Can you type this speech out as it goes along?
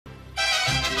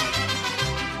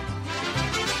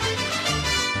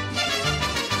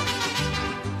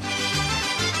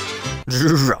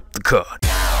Drop the card.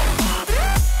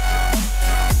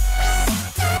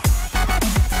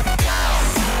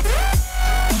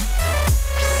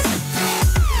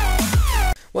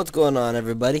 What's going on,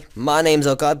 everybody? My name's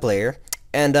Elcodplayer,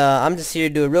 and I'm just here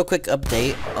to do a real quick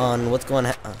update on what's going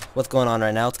on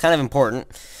right now. It's kind of important.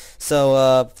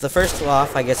 So the first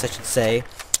off, I guess I should say,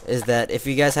 is that if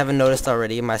you guys haven't noticed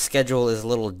already, my schedule is a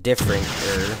little different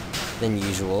than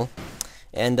usual.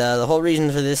 And the whole reason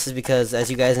for this is because,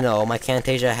 as you guys know, my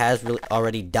Camtasia has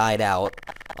already died out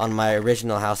on my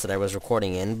original house that I was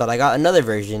recording in, but I got another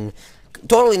version,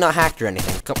 totally not hacked or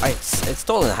anything. It's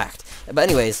totally not hacked. But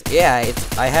anyways, yeah,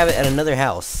 I have it at another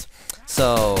house.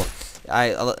 So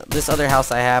this other house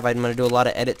I have, I'm gonna do a lot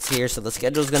of edits here, so the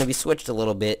schedule's gonna be switched a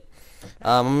little bit.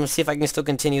 I'm gonna see if I can still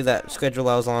continue that schedule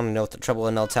I was on, you know, with the Trouble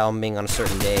in El Town being on a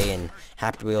certain day and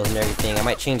Happy Wheels and everything. I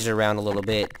might change it around a little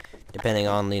bit, depending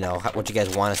on, you know, what you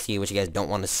guys want to see, what you guys don't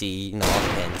want to see, you know, all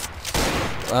depends.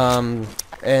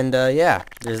 Yeah,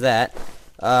 there's that.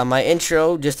 My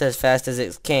intro, just as fast as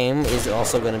it came, is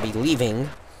also going to be leaving,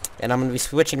 and I'm going to be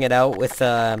switching it out with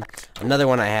another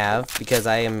one I have, because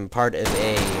I am part of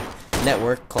a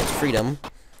network called Freedom.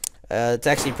 It's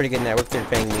actually a pretty good network, they're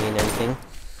paying me and everything.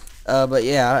 But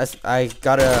yeah, I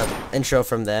got a intro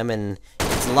from them, and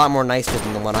it's a lot more nicer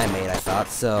than the one I made, I thought,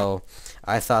 so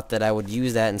I thought that I would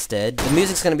use that instead. The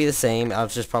music's going to be the same, I'll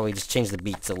probably just change the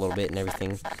beats a little bit and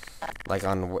everything, like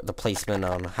on the placement,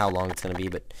 on how long it's going to be,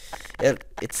 but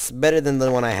it's better than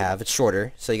the one I have. It's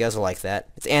shorter, so you guys will like that.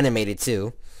 It's animated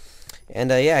too. And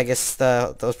yeah, I guess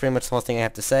that was pretty much the whole thing I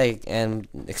have to say, and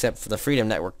except for the Freedom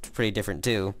Network, it's pretty different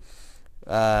too.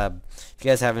 If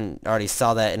you guys haven't already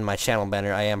saw that in my channel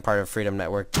banner, I am part of Freedom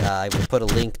Network. I will put a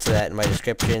link to that in my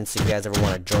description, so if you guys ever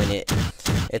want to join it.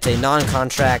 It's a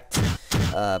non-contract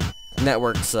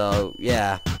network, so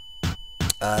yeah,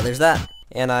 there's that.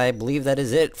 And I believe that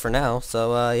is it for now,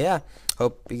 so yeah,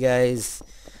 hope you guys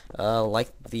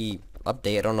like the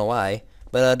update. I don't know why,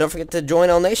 but don't forget to join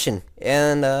All Nation,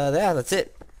 and yeah, that's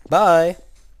it. Bye.